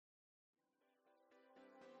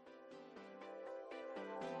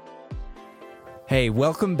Hey,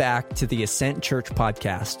 welcome back to the Ascent Church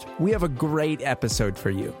podcast. We have a great episode for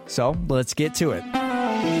you, so let's get to it.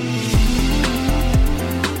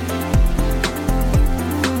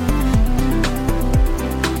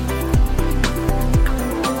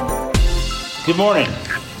 Good morning.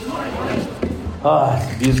 Oh,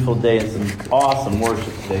 it's a beautiful day and some awesome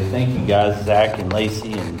worship today. Thank you guys, Zach and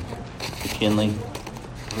Lacey and McKinley.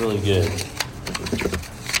 Really good.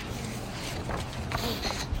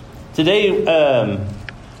 Today,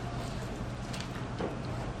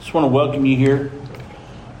 just want to welcome you here.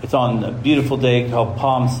 It's on a beautiful day called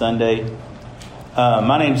Palm Sunday.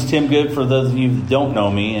 My name's Tim Good for those of you that don't know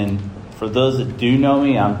me, and for those that do know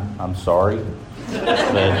me, I'm sorry.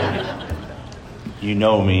 But you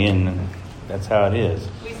know me, and that's how it is.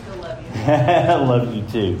 We still love you. I love you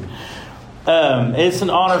too. It's an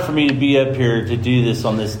honor for me to be up here to do this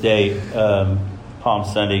on this day, Palm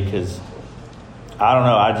Sunday, because I don't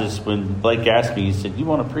know. When Blake asked me, he said, "You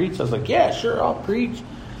want to preach?" I was like, "Yeah, sure, I'll preach."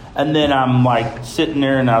 And then I'm like sitting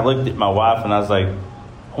there, and I looked at my wife, and I was like,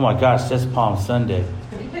 "Oh my gosh, that's Palm Sunday,"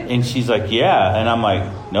 and she's like, "Yeah," and I'm like,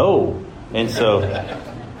 "No," and so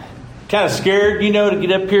kind of scared, to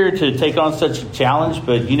get up here to take on such a challenge.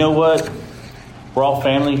 But you know what? We're all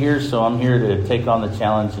family here, so I'm here to take on the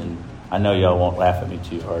challenge, and I know y'all won't laugh at me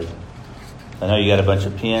too hard. I know you got a bunch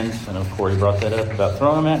of pins. I know Corey brought that up about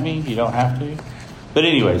throwing them at me. You don't have to. But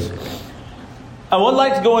anyways, I would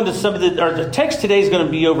like to go into some of the text today is going to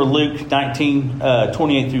be over Luke 19,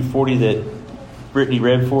 28 through 40 that Brittany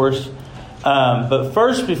read for us. But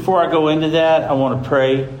first, before I go into that, I want to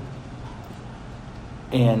pray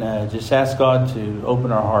and just ask God to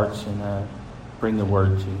open our hearts and bring the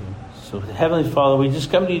word to you. So, Heavenly Father, we just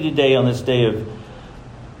come to you today on this day of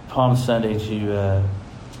Palm Sunday to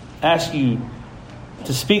ask you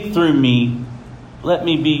to speak through me. Let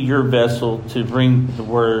me be your vessel to bring the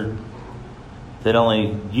word that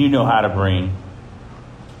only you know how to bring.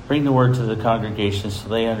 Bring the word to the congregation so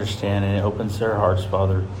they understand, and it opens their hearts,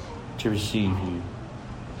 Father, to receive you.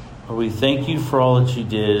 Lord, we thank you for all that you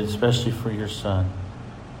did, especially for your Son.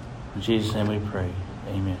 In Jesus' name we pray.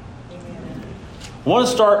 Amen. Amen. I want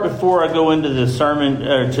to start before I go into the sermon,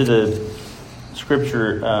 or to the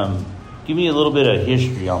scripture, give me a little bit of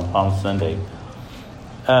history on Palm Sunday.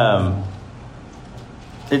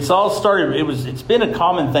 It's all started. It's been a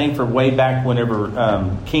common thing for way back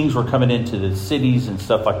whenever kings were coming into the cities and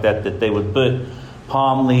stuff like that. That they would put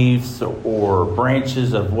palm leaves or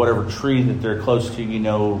branches of whatever tree that they're close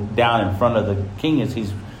to, down in front of the king as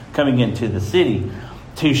he's coming into the city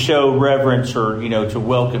to show reverence or to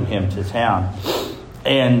welcome him to town.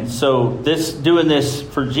 And so doing this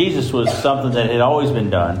for Jesus was something that had always been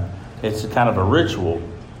done. It's a kind of a ritual.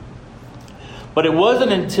 But it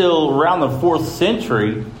wasn't until around the 4th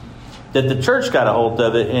century that the church got a hold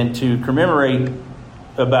of it, and to commemorate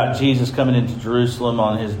about Jesus coming into Jerusalem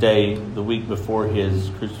on his day, the week before his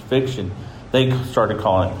crucifixion, they started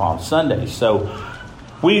calling it Palm Sunday. So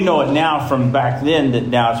we know it now from back then that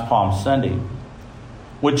now it's Palm Sunday.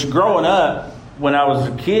 Which growing up, when I was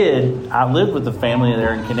a kid, I lived with a family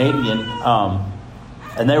there in Canadian,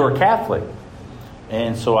 and they were Catholic.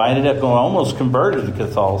 And so I ended up going almost converted to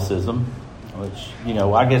Catholicism. Which,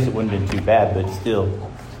 I guess it wouldn't have been too bad, but still,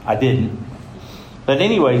 I didn't. But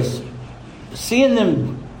anyways, seeing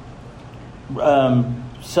them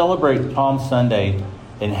celebrate Palm Sunday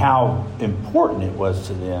and how important it was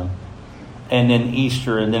to them, and then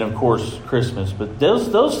Easter, and then, of course, Christmas. But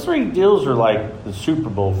those three deals are like the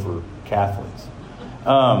Super Bowl for Catholics.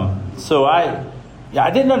 So I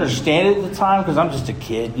didn't understand it at the time because I'm just a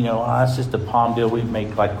kid. It's just a palm deal. We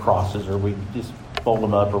make like crosses, or we just fold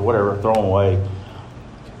them up or whatever, throw them away.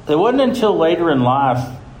 It wasn't until later in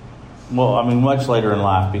life, much later in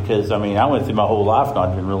life, because, I went through my whole life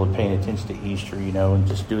not even really paying attention to Easter, and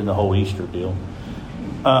just doing the whole Easter deal.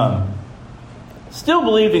 Still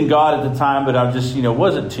believed in God at the time, but I just,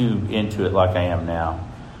 wasn't too into it like I am now.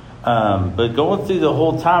 But going through the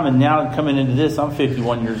whole time, and now coming into this, I'm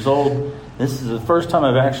 51 years old. This is the first time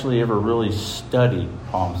I've actually ever really studied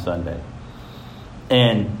Palm Sunday.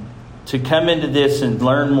 And to come into this and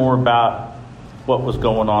learn more about what was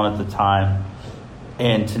going on at the time,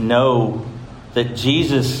 and to know that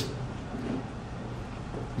Jesus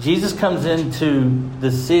comes into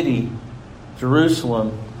the city,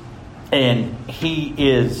 Jerusalem, and he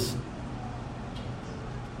is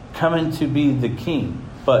coming to be the king,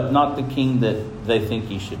 but not the king that they think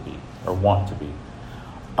he should be or want to be.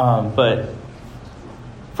 But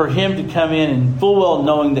for him to come in and full well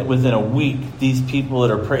knowing that within a week, these people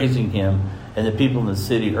that are praising him and the people in the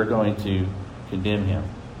city are going to condemn him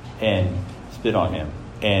and spit on him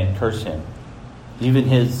and curse him. Even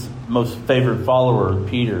his most favored follower,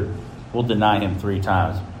 Peter, will deny him 3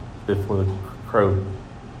 times before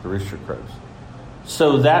the rooster crows.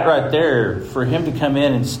 So that right there, for him to come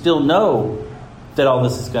in and still know that all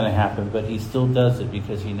this is going to happen, but he still does it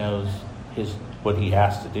because he knows what he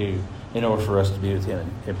has to do in order for us to be with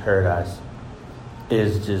him in paradise,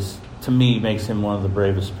 is just, to me, makes him one of the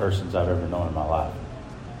bravest persons I've ever known in my life.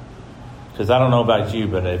 Because I don't know about you,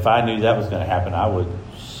 but if I knew that was going to happen, I would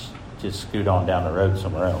just scoot on down the road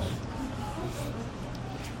somewhere else.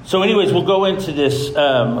 So anyways, we'll go into this.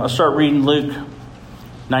 I'll start reading Luke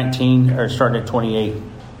 19, or starting at 28.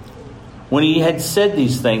 When he had said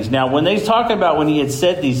these things. Now, when they talk about when he had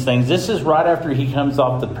said these things, this is right after he comes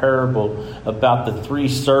off the parable about the 3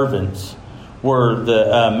 servants, where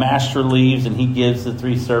the master leaves and he gives the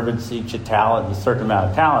 3 servants each a talent, a certain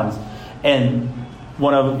amount of talents. And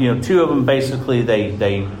one of them, 2 of them, basically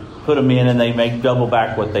they put them in and they make double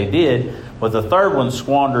back what they did. But the third one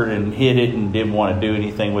squandered and hid it and didn't want to do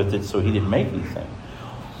anything with it, so he didn't make anything.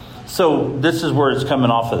 So this is where it's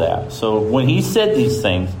coming off of that. So when he said these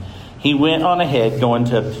things, he went on ahead, going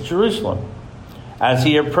to Jerusalem. As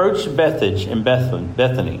he approached Bethphage and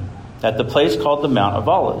Bethany, at the place called the Mount of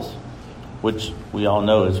Olives, which we all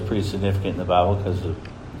know is pretty significant in the Bible because of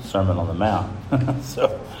the Sermon on the Mount.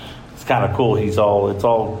 So it's kind of cool. It's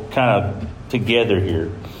all kind of together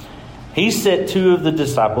here. He sent 2 of the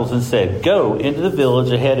disciples and said, "Go into the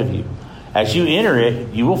village ahead of you. As you enter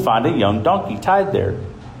it, you will find a young donkey tied there,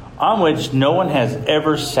 on which no one has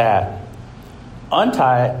ever sat.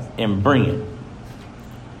 Untie it and bring it.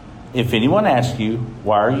 If anyone asks you,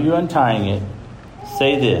 'Why are you untying it?'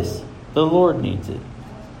 say this, 'The Lord needs it.'"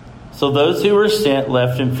 So those who were sent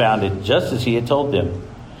left and found it just as he had told them.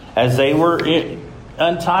 As they were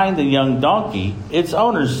untying the young donkey, its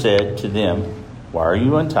owners said to them, "Why are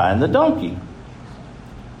you untying the donkey?"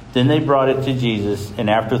 Then they brought it to Jesus, and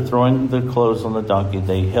after throwing the clothes on the donkey,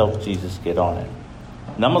 they helped Jesus get on it.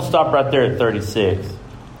 And I'm going to stop right there at 36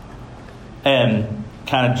 and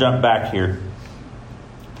kind of jump back here.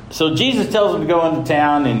 So Jesus tells them to go into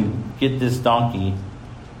town and get this donkey.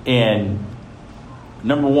 And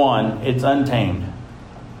number 1, it's untamed.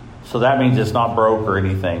 So that means it's not broke or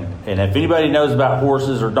anything. And if anybody knows about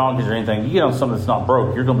horses or donkeys or anything, you get on something that's not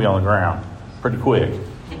broke, you're going to be on the ground pretty quick.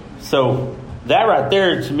 So that right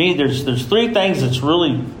there, to me, there's 3 things that's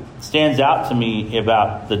really stands out to me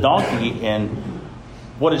about the donkey and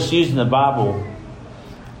what it's used in the Bible.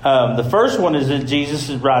 The first one is that Jesus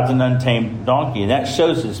rides an untamed donkey, and that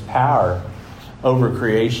shows his power over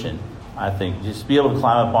creation, I think. Just be able to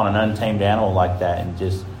climb up on an untamed animal like that and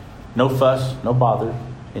just no fuss, no bother,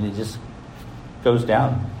 and it just goes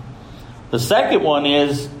down. The second one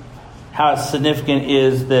is how significant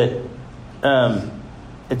is that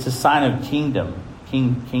it's a sign of kingdom,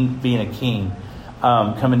 king being a king,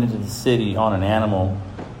 coming into the city on an animal.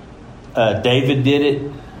 David did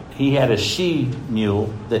it. He had a she-mule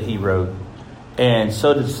that he rode, and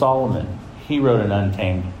so did Solomon. He rode an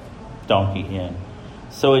untamed donkey in.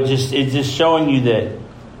 So it's just showing you that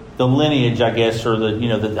the lineage, I guess, or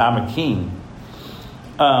that I'm a king.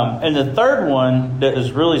 And the third one that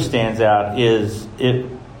really stands out is it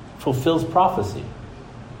fulfills prophecy.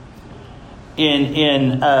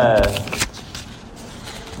 In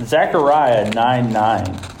Zechariah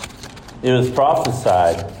 9:9, it was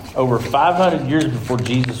prophesied over 500 years before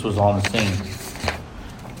Jesus was on the scene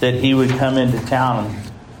that he would come into town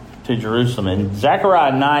to Jerusalem. And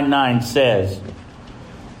Zechariah 9:9 says,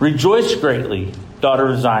 "Rejoice greatly, daughter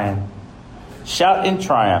of Zion. Shout in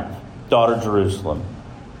triumph, daughter of Jerusalem.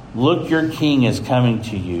 Look, your king is coming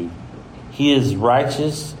to you. He is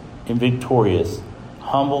righteous and victorious,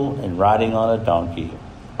 humble and riding on a donkey,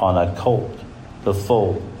 on a colt, the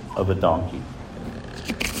foal of a donkey."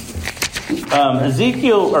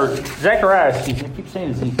 Zechariah, I keep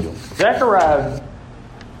saying Ezekiel. Zechariah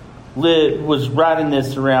was writing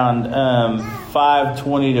this around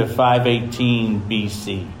 520 to 518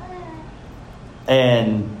 BC.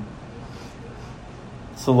 And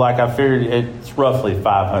so like I figured it's roughly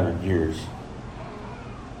 500 years.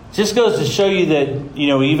 Just goes to show you that,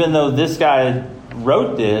 even though this guy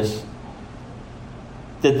wrote this,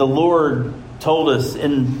 that the Lord told us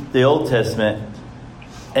in the Old Testament,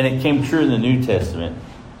 and it came true in the New Testament.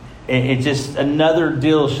 It's just another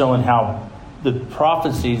deal showing how the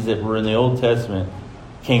prophecies that were in the Old Testament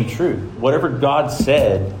came true. Whatever God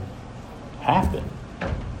said happened.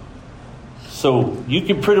 So you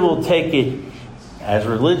can pretty well take it as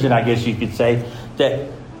religion, I guess you could say, that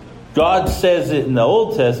God says it in the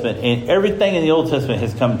Old Testament, and everything in the Old Testament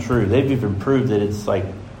has come true. They've even proved that it's like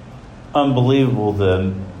unbelievable,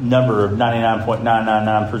 the number of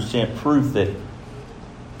 99.999% proof that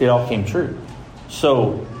it all came true.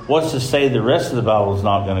 So what's to say the rest of the Bible is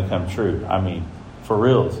not going to come true? I mean, for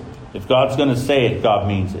reals. If God's going to say it, God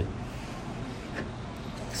means it.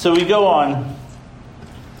 So we go on,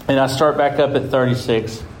 and I start back up at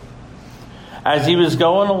 36. As he was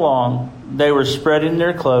going along, they were spreading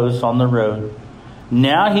their clothes on the road.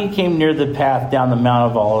 Now he came near the path down the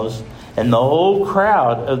Mount of Olives, and the whole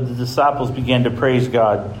crowd of the disciples began to praise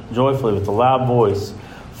God joyfully with a loud voice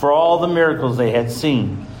for all the miracles they had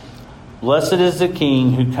seen. Blessed is the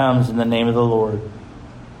King who comes in the name of the Lord.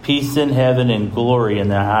 Peace in heaven and glory in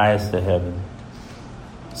the highest of heaven.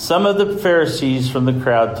 Some of the Pharisees from the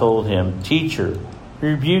crowd told him, Teacher,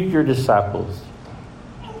 rebuke your disciples.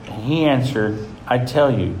 And he answered, I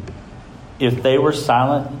tell you, if they were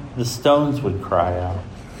silent, the stones would cry out.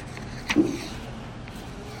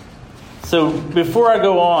 So before I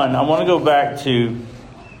go on, I want to go back to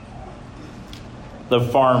the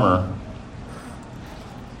farmer.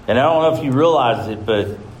 And I don't know if you realize it,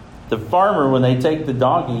 but the farmer, when they take the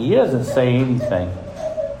donkey, he doesn't say anything.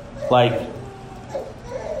 Like,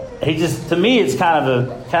 he just, to me, it's kind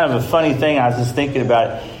of a funny thing. I was just thinking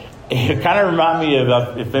about it. It kind of reminded me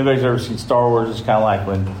of, if anybody's ever seen Star Wars, it's kind of like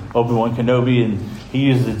when Obi-Wan Kenobi, and he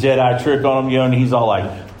uses the Jedi trick on him, and he's all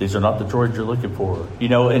like, these are not the droids you're looking for,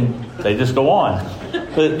 and they just go on.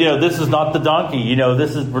 But, this is not the donkey,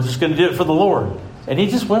 we're just going to do it for the Lord. And he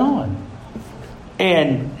just went on.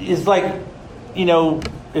 And it's like,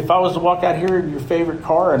 if I was to walk out here in your favorite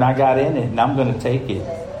car and I got in it and I'm going to take it,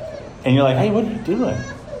 and you're like, hey, what are you doing?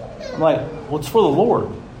 I'm like, well, it's for the Lord.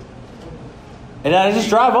 And I just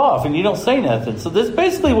drive off and you don't say nothing. So this is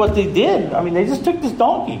basically what they did. I mean, they just took this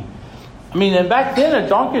donkey. I mean, and back then a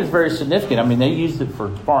donkey was very significant. I mean, they used it for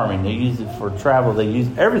farming. They used it for travel. They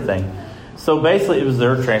used everything. So basically it was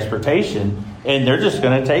their transportation, and they're just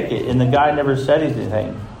going to take it. And the guy never said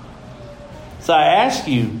anything. So I ask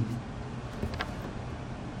you,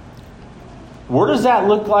 what does that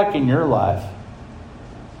look like in your life?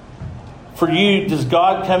 For you, does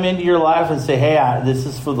God come into your life and say, hey, this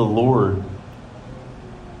is for the Lord?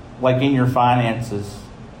 Like in your finances,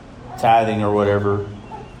 tithing or whatever,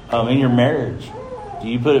 in your marriage, do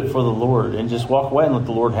you put it for the Lord and just walk away and let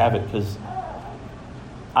the Lord have it? Because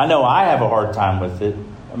I know I have a hard time with it.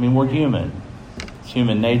 I mean, we're human. It's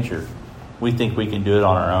human nature. We think we can do it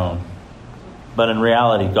on our own. But in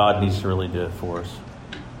reality, God needs to really do it for us.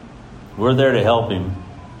 We're there to help Him,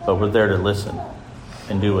 but we're there to listen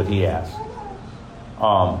and do what He asks.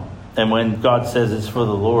 And when God says it's for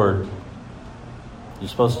the Lord, you're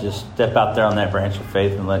supposed to just step out there on that branch of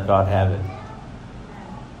faith and let God have it.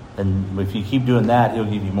 And if you keep doing that, He'll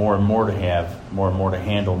give you more and more to have, more and more to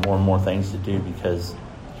handle, more and more things to do, because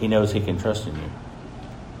He knows He can trust in you.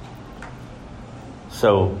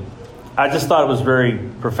 So I just thought it was very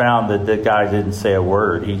profound that that guy didn't say a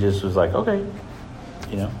word. He just was like, okay,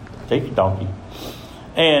 take your donkey.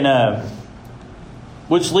 And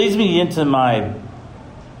which leads me into my,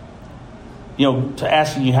 to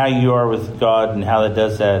asking you how you are with God and how that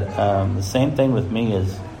does that. The same thing with me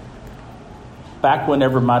is, back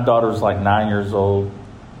whenever my daughter was like 9 years old,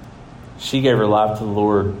 she gave her life to the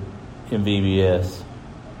Lord in VBS.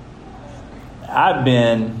 I've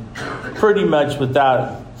been pretty much,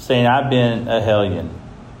 without saying, I've been a hellion.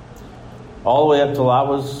 All the way up till I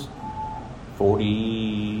was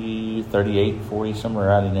 40, 38, 40,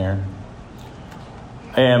 somewhere out in there.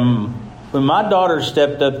 And when my daughter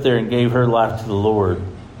stepped up there and gave her life to the Lord,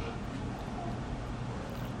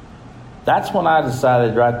 that's when I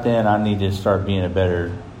decided right then I need to start being a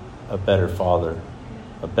better father,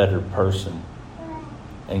 a better person,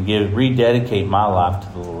 and rededicate my life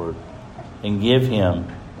to the Lord and give Him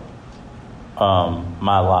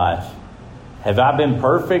my life. Have I been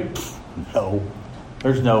perfect? No.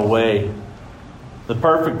 There's no way. The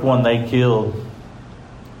perfect one they killed.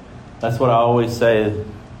 That's what I always say.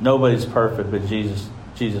 Nobody's perfect, but Jesus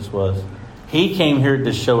was. He came here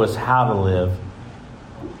to show us how to live.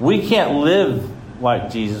 We can't live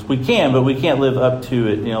like Jesus. We can, but we can't live up to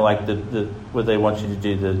it, like the what they want you to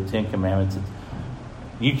do, the Ten Commandments.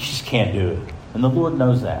 You just can't do it. And the Lord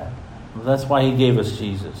knows that. That's why He gave us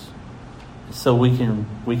Jesus. So we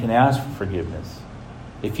can ask for forgiveness.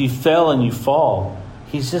 If you fell and you fall,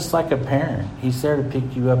 He's just like a parent. He's there to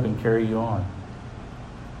pick you up and carry you on.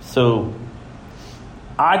 So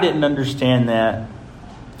I didn't understand that.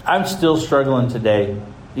 I'm still struggling today.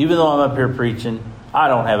 Even though I'm up here preaching, I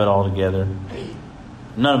don't have it all together.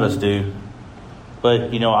 None of us do.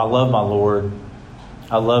 But, I love my Lord.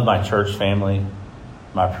 I love my church family,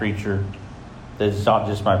 my preacher. It's not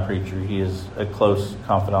just my preacher. He is a close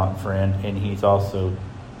confidant and friend, and he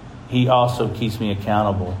also keeps me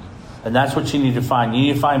accountable. And that's what you need to find. You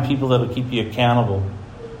need to find people that will keep you accountable,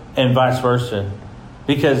 and vice versa.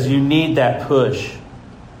 Because you need that push.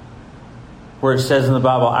 Where it says in the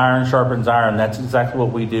Bible, iron sharpens iron. That's exactly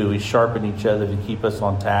what we do. We sharpen each other to keep us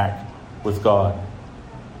on tack with God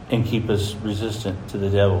and keep us resistant to the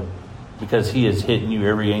devil, because he is hitting you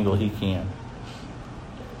every angle he can.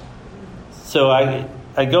 So I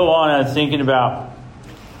go on and I'm thinking about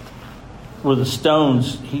where the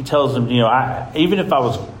stones, he tells them, even if I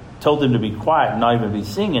was told them to be quiet and not even be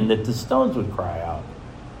singing, that the stones would cry out.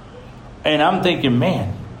 And I'm thinking,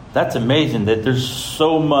 man, that's amazing that there's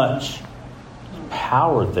so much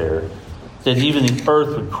power there that even the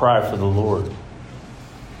earth would cry for the Lord.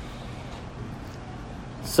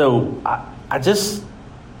 So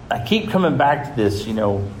I keep coming back to this,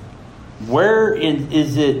 where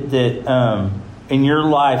is it that in your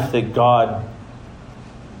life that God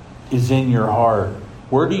is in your heart?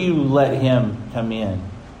 Where do you let him come in?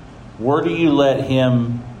 Where do you let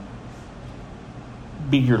him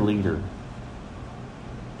be your leader?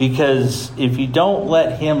 Because if you don't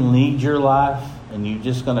let him lead your life and you're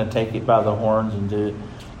just going to take it by the horns and do it,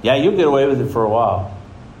 you'll get away with it for a while.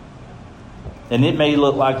 And it may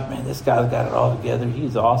look like, man, this guy's got it all together.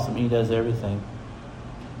 He's awesome. He does everything.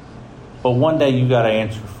 But one day you got to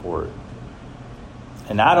answer for it.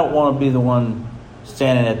 And I don't want to be the one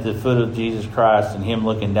standing at the foot of Jesus Christ and him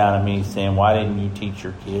looking down at me saying, why didn't you teach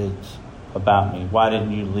your kids about me? Why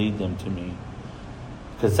didn't you lead them to me?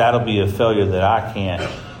 Because that'll be a failure that I can't.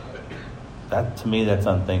 To me, that's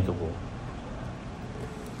unthinkable.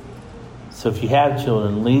 So if you have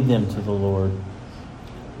children, lead them to the Lord.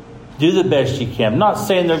 Do the best you can. I'm not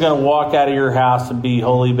saying they're going to walk out of your house and be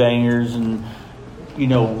holy bangers and,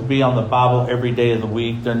 be on the Bible every day of the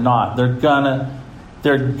week. They're not. They're gonna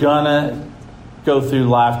go through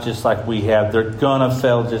life just like we have. They're gonna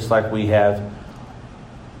fail just like we have.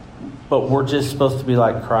 But we're just supposed to be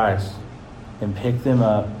like Christ and pick them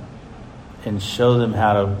up and show them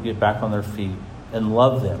how to get back on their feet and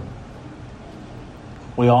love them.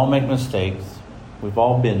 We all make mistakes. We've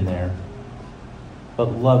all been there.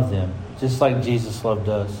 But love them just like Jesus loved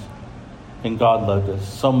us. And God loved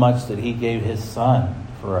us so much that he gave his son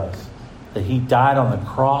for us. That he died on the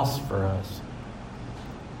cross for us.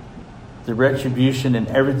 The retribution and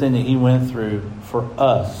everything that he went through for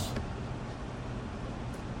us.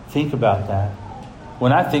 Think about that.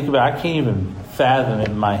 When I think about it, I can't even fathom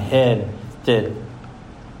in my head that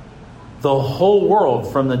the whole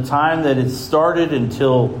world, from the time that it started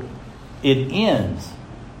until it ends,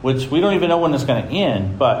 which we don't even know when it's going to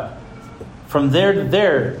end, but from there to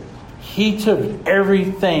there, he took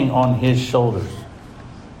everything on his shoulders.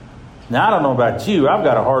 Now, I don't know about you. I've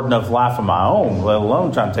got a hard enough life of my own, let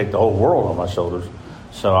alone trying to take the whole world on my shoulders.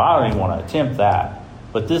 So I don't even want to attempt that.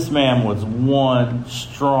 But this man was one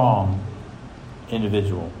strong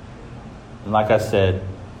individual. And like I said,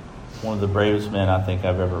 one of the bravest men I think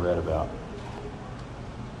I've ever read about.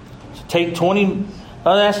 So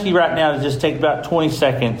I'll ask you right now to just take about 20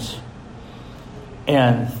 seconds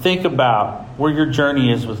and think about where your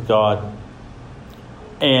journey is with God.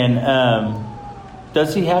 And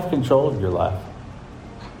does he have control of your life?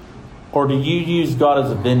 Or do you use God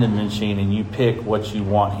as a vending machine and you pick what you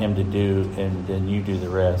want him to do and then you do the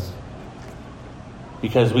rest?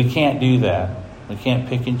 Because we can't do that. We can't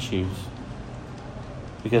pick and choose.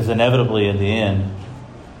 Because inevitably in the end,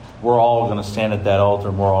 we're all going to stand at that altar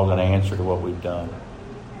and we're all going to answer to what we've done.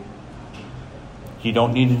 You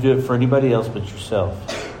don't need to do it for anybody else but yourself.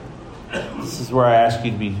 This is where I ask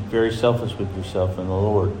you to be very selfish with yourself and the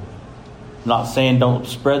Lord. I'm not saying don't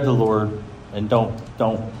spread the Lord and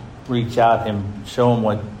don't reach out and show him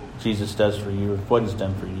what Jesus does for you or what he's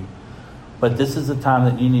done for you. But this is the time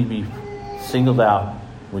that you need to be singled out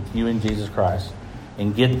with you and Jesus Christ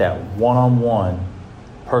and get that one-on-one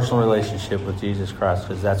personal relationship with Jesus Christ,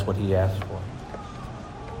 because that's what he asked for.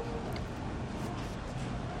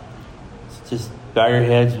 So just bow your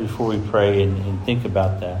heads before we pray and think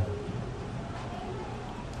about that.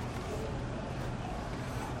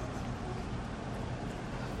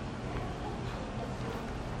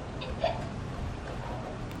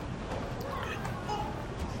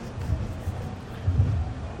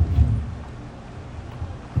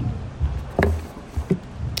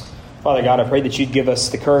 Father God, I pray that you'd give us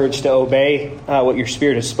the courage to obey what your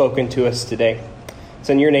Spirit has spoken to us today. It's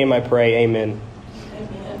in your name I pray, amen.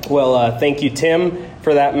 Amen. Well, thank you, Tim,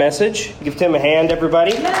 for that message. Give Tim a hand,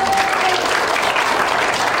 everybody.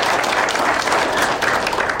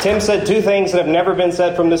 Tim said two things that have never been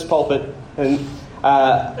said from this pulpit, and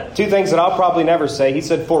two things that I'll probably never say. He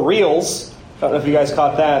said, for reals. I don't know if you guys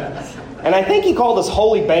caught that. And I think he called us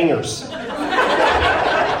holy bangers.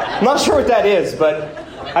 I'm not sure what that is, but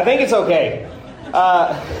I think it's okay.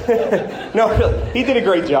 No, really, he did a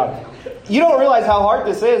great job. You don't realize how hard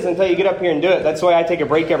this is until you get up here and do it. That's why I take a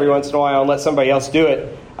break every once in a while and let somebody else do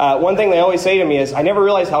it. One thing they always say to me is, I never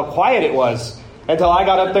realized how quiet it was until I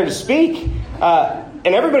got up there to speak.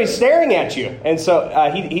 And everybody's staring at you. And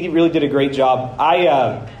so he really did a great job.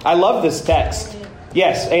 I love this text.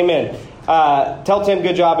 Yes, amen. Tell Tim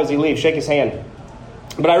good job as he leaves. Shake his hand.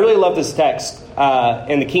 But I really love this text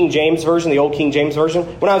in the King James Version, the old King James Version.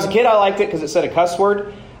 When I was a kid, I liked it because it said a cuss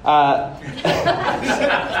word.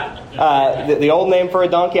 The old name for a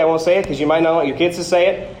donkey, I won't say it because you might not want your kids to say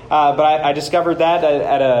it. But I discovered that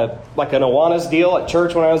at an Awanas deal at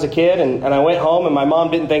church when I was a kid. And I went home and my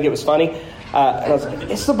mom didn't think it was funny. And I was like,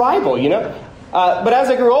 it's the Bible, you know. But as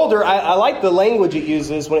I grew older, I like the language it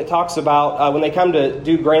uses when it talks about when they come to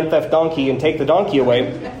do Grand Theft Donkey and take the donkey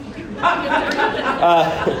away.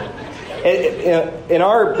 In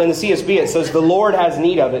the CSB, it says the Lord has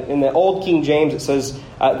need of it. In the old King James, it says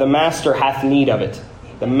the Master hath need of it.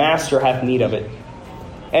 The Master hath need of it.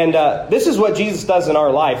 And this is what Jesus does in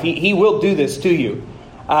our life. He will do this to you.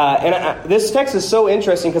 This text is so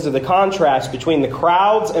interesting because of the contrast between the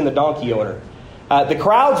crowds and the donkey owner. The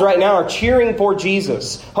crowds right now are cheering for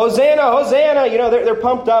Jesus. Hosanna, Hosanna! You know, they're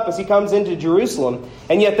pumped up as he comes into Jerusalem.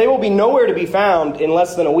 And yet they will be nowhere to be found in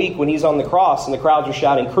less than a week when he's on the cross. And the crowds are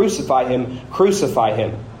shouting, crucify him, crucify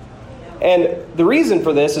him. And the reason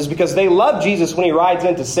for this is because they love Jesus when he rides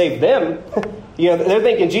in to save them. You know, they're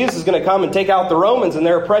thinking Jesus is going to come and take out the Romans and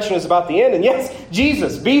their oppression is about the end. And yes,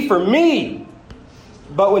 Jesus, be for me.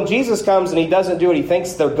 But when Jesus comes and he doesn't do what he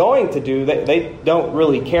thinks they're going to do, they don't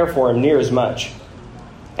really care for him near as much.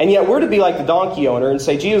 And yet we're to be like the donkey owner and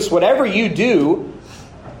say, Jesus, whatever you do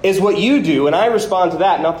is what you do, and I respond to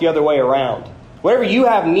that, not the other way around. Whatever you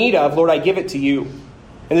have need of, Lord, I give it to you.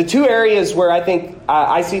 And the two areas where I think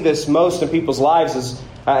I see this most in people's lives is,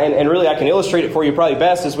 and really I can illustrate it for you probably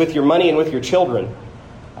best, is with your money and with your children.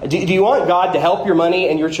 Do you want God to help your money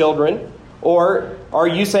and your children? Or are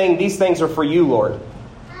you saying these things are for you, Lord?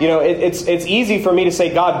 You know, it's easy for me to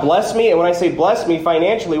say, God bless me. And when I say bless me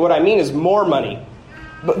financially, what I mean is more money.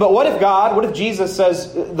 But what if Jesus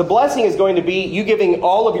says the blessing is going to be you giving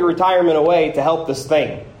all of your retirement away to help this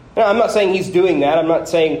thing? Now, I'm not saying he's doing that. I'm not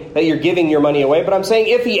saying that you're giving your money away. But I'm saying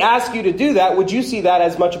if he asked you to do that, would you see that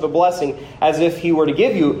as much of a blessing as if he were to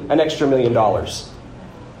give you an extra $1 million?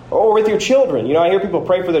 Or with your children. You know, I hear people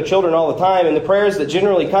pray for their children all the time, and the prayers that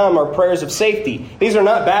generally come are prayers of safety. These are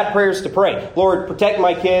not bad prayers to pray. Lord, protect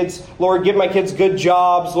my kids. Lord, give my kids good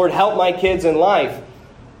jobs. Lord, help my kids in life.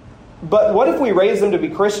 But what if we raise them to be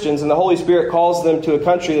Christians and the Holy Spirit calls them to a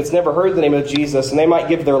country that's never heard the name of Jesus and they might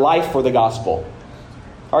give their life for the gospel?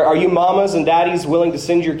 Are you mamas and daddies willing to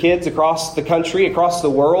send your kids across the country, across the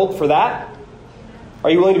world for that? Are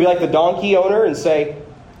you willing to be like the donkey owner and say,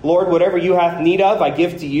 Lord, whatever you have need of, I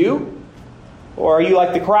give to you? Or are you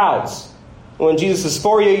like the crowds? When Jesus is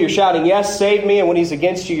for you, you're shouting, yes, save me. And when he's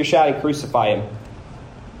against you, you're shouting, crucify him.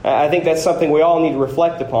 I think that's something we all need to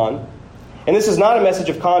reflect upon. And this is not a message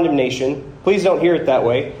of condemnation. Please don't hear it that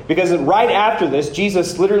way. Because right after this,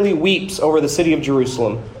 Jesus literally weeps over the city of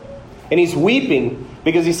Jerusalem. And he's weeping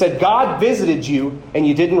because he said, God visited you and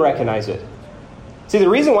you didn't recognize it. See, the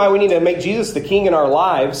reason why we need to make Jesus the king in our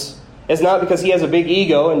lives is not because he has a big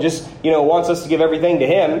ego and just, wants us to give everything to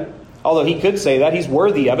him. Although he could say that. He's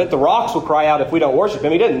worthy of it. The rocks will cry out if we don't worship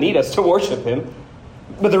him. He doesn't need us to worship him.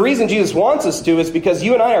 But the reason Jesus wants us to is because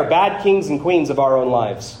you and I are bad kings and queens of our own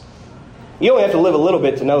lives. You only have to live a little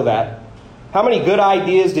bit to know that. How many good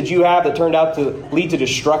ideas did you have that turned out to lead to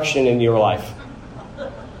destruction in your life?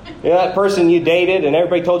 You know, that person you dated and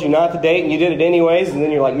everybody told you not to date and you did it anyways, and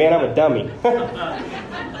then you're like, man, I'm a dummy.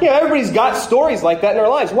 Everybody's got stories like that in their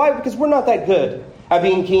lives. Why? Because we're not that good at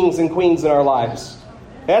being kings and queens in our lives.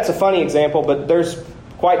 And that's a funny example, but there's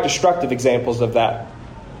quite destructive examples of that.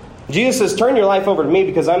 Jesus says, turn your life over to me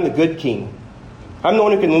because I'm the good king. I'm the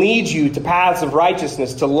one who can lead you to paths of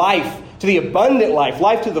righteousness, to life, to the abundant life,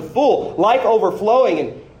 life to the full, life overflowing,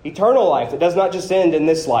 and eternal life that does not just end in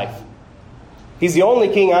this life. He's the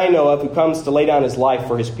only king I know of who comes to lay down his life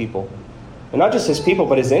for his people. And not just his people,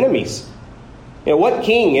 but his enemies. What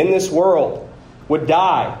king in this world would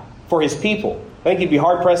die for his people? I think you'd be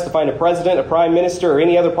hard-pressed to find a president, a prime minister, or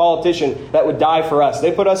any other politician that would die for us.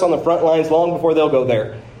 They put us on the front lines long before they'll go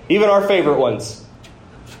there. Even our favorite ones.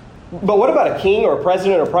 But what about a king or a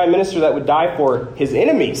president or prime minister that would die for his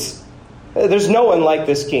enemies? There's no one like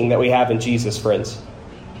this king that we have in Jesus, friends.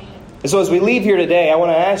 And so as we leave here today, I want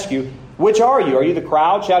to ask you, which are you? Are you the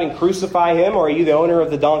crowd shouting, crucify him? Or are you the owner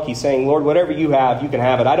of the donkey saying, Lord, whatever you have, you can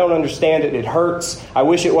have it. I don't understand it. It hurts. I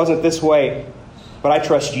wish it wasn't this way. but I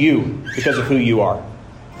trust you because of who you are.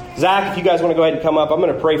 Zach, if you guys want to go ahead and come up, I'm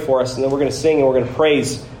going to pray for us, and then we're going to sing and we're going to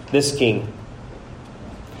praise this King.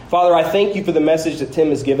 Father, I thank you for the message that Tim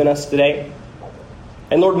has given us today.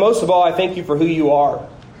 And Lord, most of all, I thank you for who you are.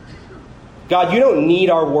 God, you don't need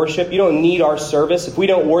our worship. You don't need our service. If we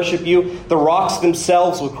don't worship you, the rocks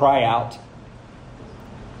themselves will cry out.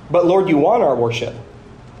 But Lord, you want our worship,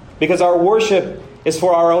 because our worship is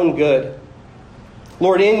for our own good.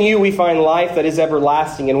 Lord, in you we find life that is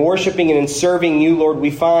everlasting. In worshiping and in serving you, Lord,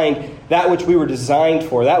 we find that which we were designed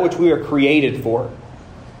for, that which we were created for.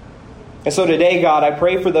 And so today, God, I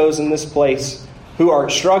pray for those in this place who are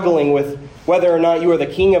struggling with whether or not you are the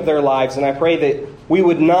king of their lives. And I pray that we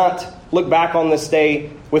would not look back on this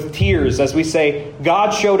day with tears as we say,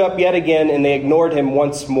 God showed up yet again and they ignored him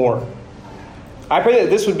once more. I pray that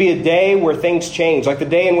this would be a day where things change, like the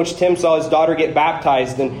day in which Tim saw his daughter get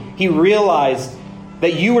baptized and he realized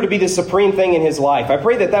that you were to be the supreme thing in his life. I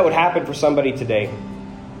pray that that would happen for somebody today.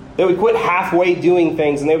 They would quit halfway doing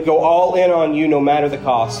things and they would go all in on you no matter the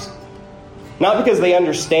cost. Not because they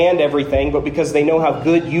understand everything, but because they know how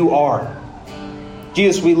good you are.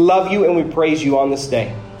 Jesus, we love you and we praise you on this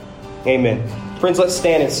day. Amen. Friends, let's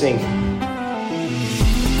stand and sing.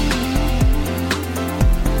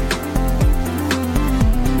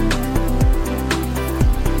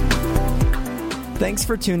 Thanks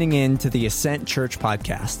for tuning in to the Ascent Church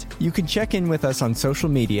podcast. You can check in with us on social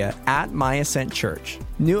media at My Ascent Church.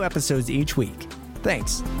 New episodes each week.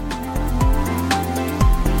 Thanks.